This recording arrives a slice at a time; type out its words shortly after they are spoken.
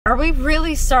Are we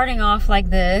really starting off like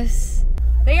this?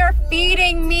 They are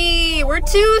feeding me. We're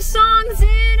 2 songs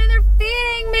in and they're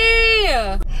feeding me.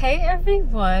 Hey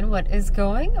everyone, what is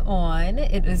going on?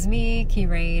 It is me, Key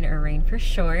Rain, or Rain for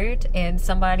short, and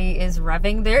somebody is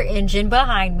revving their engine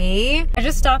behind me. I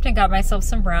just stopped and got myself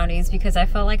some brownies because I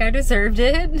felt like I deserved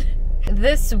it.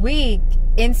 This week,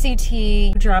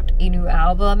 NCT dropped a new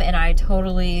album and I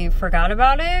totally forgot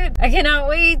about it. I cannot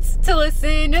wait to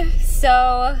listen,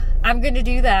 so I'm gonna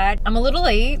do that. I'm a little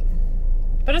late,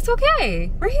 but it's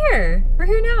okay. We're here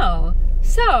now.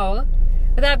 So,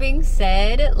 with that being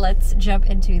said, let's jump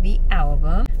into the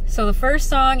album. So the first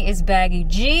song is Baggy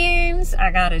Jeans. I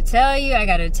gotta tell you,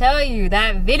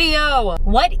 that video.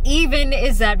 What even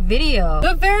is that video?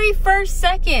 The very first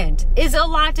second is a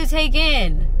lot to take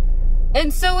in.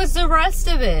 And so is the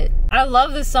rest of it. I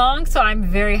love the song, so I'm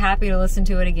very happy to listen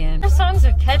to it again. Their songs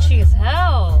are catchy as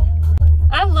hell.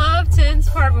 I love 10's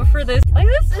part before this. Like,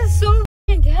 this is so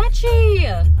f***ing catchy.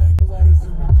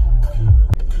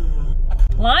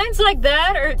 Lines like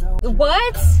that are,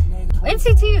 what?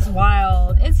 NCT is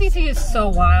wild. NCT is so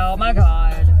wild, my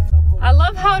god. I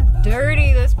love how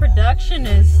dirty this production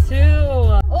is too.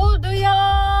 Oh, Do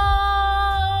Young.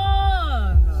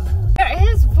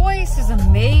 His voice is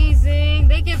amazing.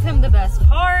 They give him the best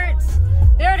parts.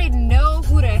 They already know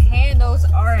who to hand those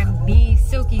R&B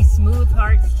silky smooth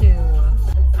parts to.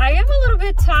 I am a little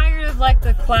bit tired of like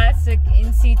the classic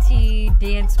NCT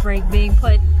dance break being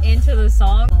put into the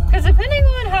song, because depending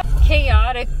on how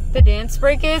chaotic the dance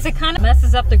break is, it kind of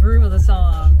messes up the groove of the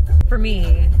song for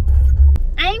me.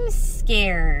 I'm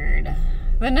scared.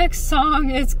 The next song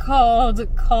is called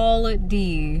Call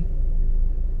D.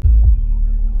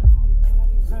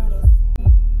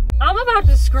 I'm about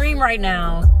to scream right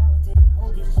now.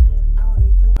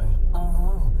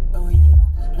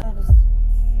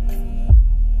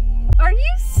 Are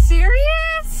you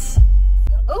serious?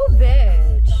 Oh,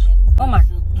 bitch. Oh my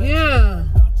god.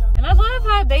 And I love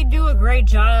how they do a great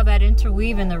job at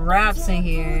interweaving the raps in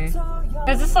here.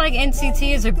 Because it's like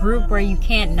NCT is a group where you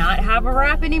can't not have a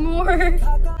rap anymore.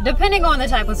 Depending on the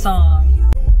type of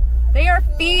song. They are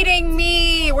feeding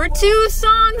me. We're 2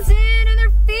 songs in and they're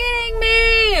feeding me.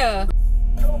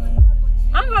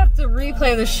 I'm about to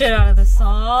replay the shit out of the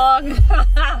song.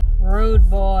 Rude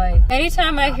boy.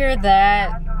 Anytime I hear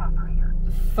that,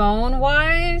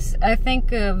 phone-wise, I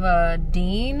think of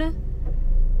Dean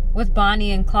with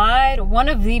Bonnie and Clyde. One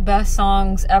of the best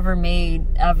songs ever made,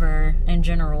 ever, in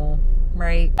general,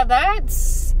 right?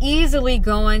 That's easily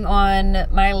going on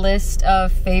my list of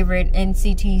favorite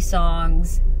NCT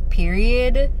songs,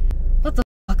 period. What the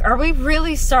fuck? Are we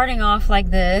really starting off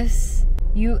like this?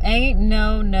 You ain't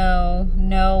no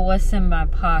what's in my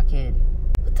pocket.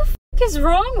 What the fuck is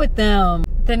wrong with them?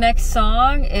 The next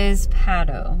song is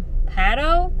Pado.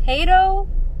 Pado?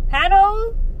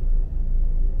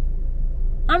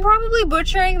 I'm probably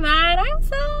butchering that. I'm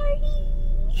sorry.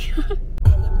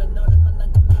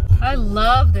 I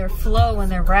love their flow when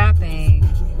they're rapping.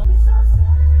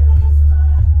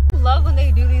 I love when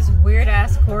they do these weird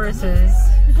ass choruses.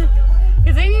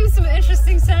 Because they use some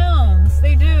interesting sounds.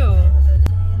 They do.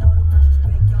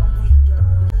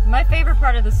 My favorite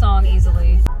part of the song,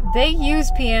 easily. They use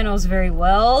pianos very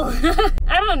well.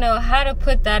 I don't know how to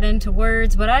put that into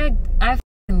words, but I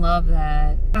fucking love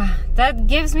that. That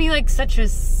gives me like such a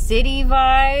city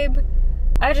vibe.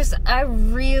 I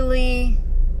really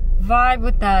vibe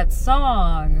with that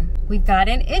song. We've got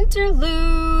an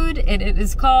interlude and it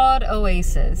is called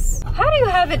Oasis. How do you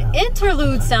have an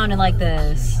interlude sounding like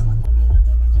this?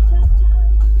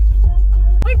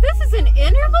 Like, this is an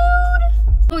interlude?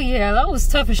 Oh yeah, that was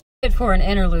tough as shit for an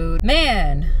interlude.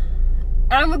 Man,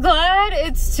 I'm glad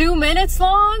it's 2 minutes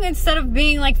long instead of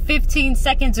being like 15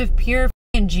 seconds of pure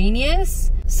f***ing genius.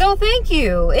 So thank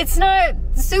you. It's not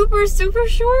super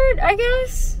short, I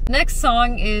guess. Next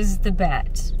song is The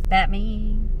Bat.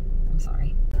 Batman. I'm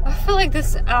sorry. I feel like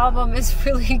this album is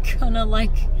really gonna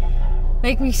like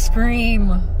make me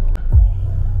scream.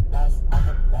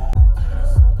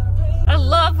 I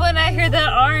love when I hear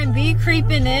that R&B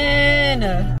creeping in.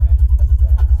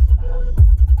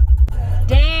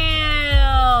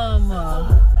 Damn.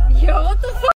 Yo, what the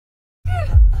fuck?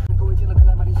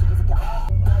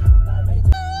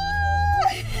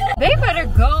 They better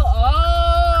go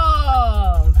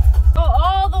off. Go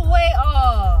all the way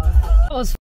off. That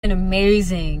was fucking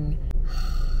amazing.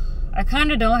 I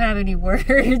kind of don't have any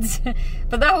words,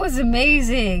 but that was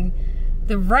amazing.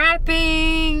 The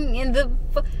rapping and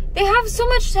they have so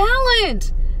much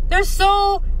talent. They're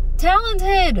so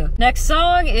talented. Next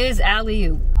song is Alley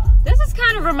Oop. This is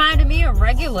kind of reminding me of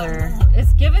Regular.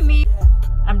 It's giving me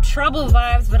I'm trouble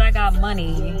vibes, but I got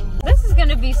money. This is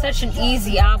gonna be such an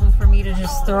easy album for me to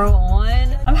just throw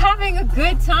on. I'm having a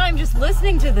good time just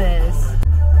listening to this.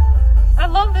 I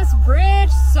love this bridge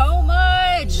so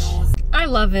much. I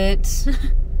love it.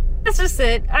 That's just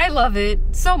it. I love it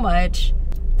so much.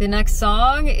 The next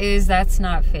song is That's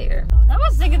Not Fair. I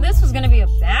was thinking this was gonna be a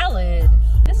ballad.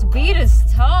 This beat is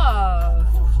tough.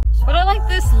 But I like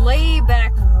this laid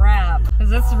back rap, because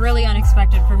that's really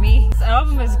unexpected for me. This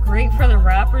album is great for the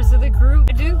rappers of the group.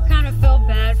 I do kind of feel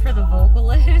bad for the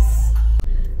vocalists.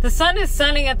 The sun is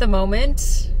sunning at the moment.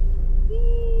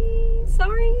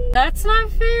 Sorry. That's Not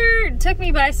Fair. It took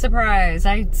me by surprise.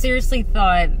 I seriously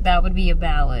thought that would be a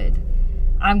ballad.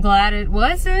 I'm glad it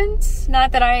wasn't.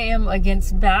 Not that I am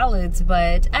against ballads,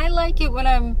 but I like it when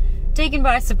I'm taken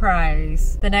by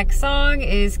surprise. The next song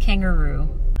is Kangaroo.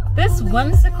 This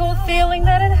whimsical feeling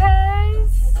that it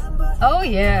has. Oh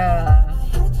yeah.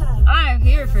 I'm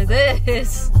here for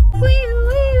this. Woo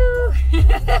woo.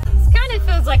 This kind of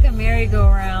feels like a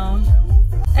merry-go-round.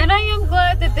 And I am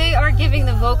glad that they are giving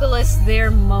the vocalists their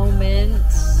moment.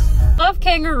 Love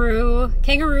Kangaroo.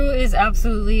 Kangaroo is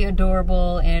absolutely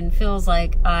adorable and feels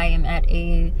like I am at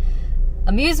a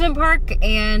amusement park,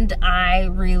 and I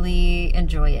really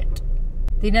enjoy it.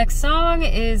 The next song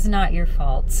is Not Your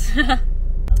Fault.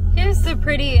 Here's the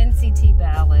pretty NCT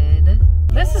ballad.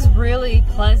 This is really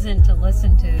pleasant to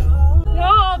listen to.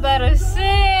 Y'all better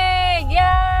sing,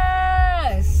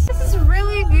 yes! This is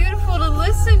really beautiful to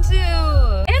listen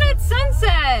to. And it's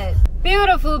sunset.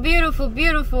 Beautiful, beautiful,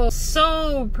 beautiful.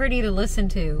 So pretty to listen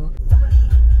to.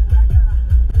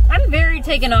 I'm very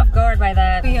taken off guard by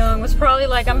that. Young was probably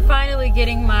like, I'm finally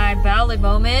getting my ballad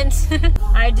moment.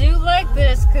 I do like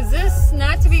this, because this,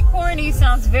 not to be corny,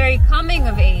 sounds very coming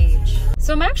of age.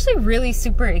 So I'm actually really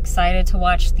super excited to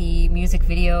watch the music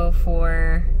video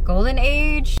for Golden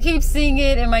Age. I keep seeing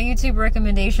it in my YouTube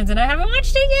recommendations and I haven't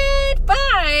watched it yet,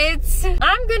 but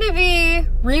I'm gonna be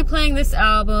replaying this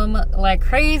album like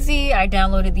crazy. I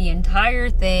downloaded the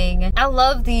entire thing. I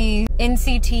love the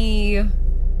NCT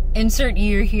insert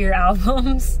year here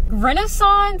albums.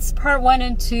 Renaissance Part 1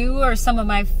 and 2 are some of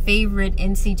my favorite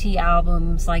NCT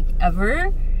albums like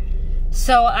ever.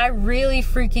 So I really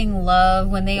freaking love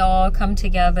when they all come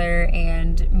together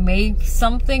and make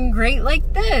something great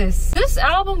like this. This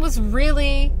album was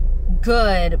really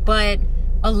good, but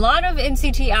a lot of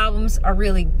NCT albums are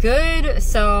really good,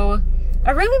 so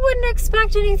I really wouldn't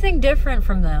expect anything different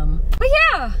from them. But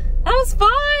yeah, that was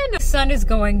fun. The sun is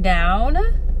going down.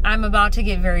 I'm about to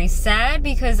get very sad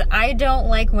because I don't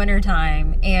like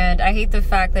wintertime and I hate the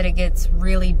fact that it gets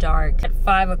really dark at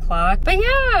 5 o'clock. But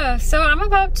yeah, so I'm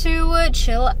about to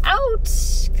chill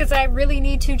out because I really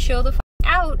need to chill the f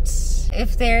out.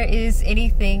 If there is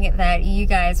anything that you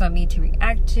guys want me to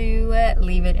react to,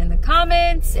 leave it in the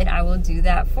comments and I will do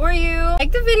that for you.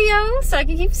 Like the video so I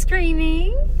can keep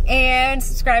screaming and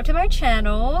subscribe to my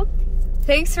channel.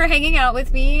 Thanks for hanging out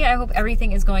with me. I hope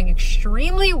everything is going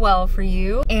extremely well for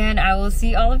you, and I will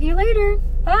see all of you later.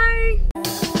 Bye!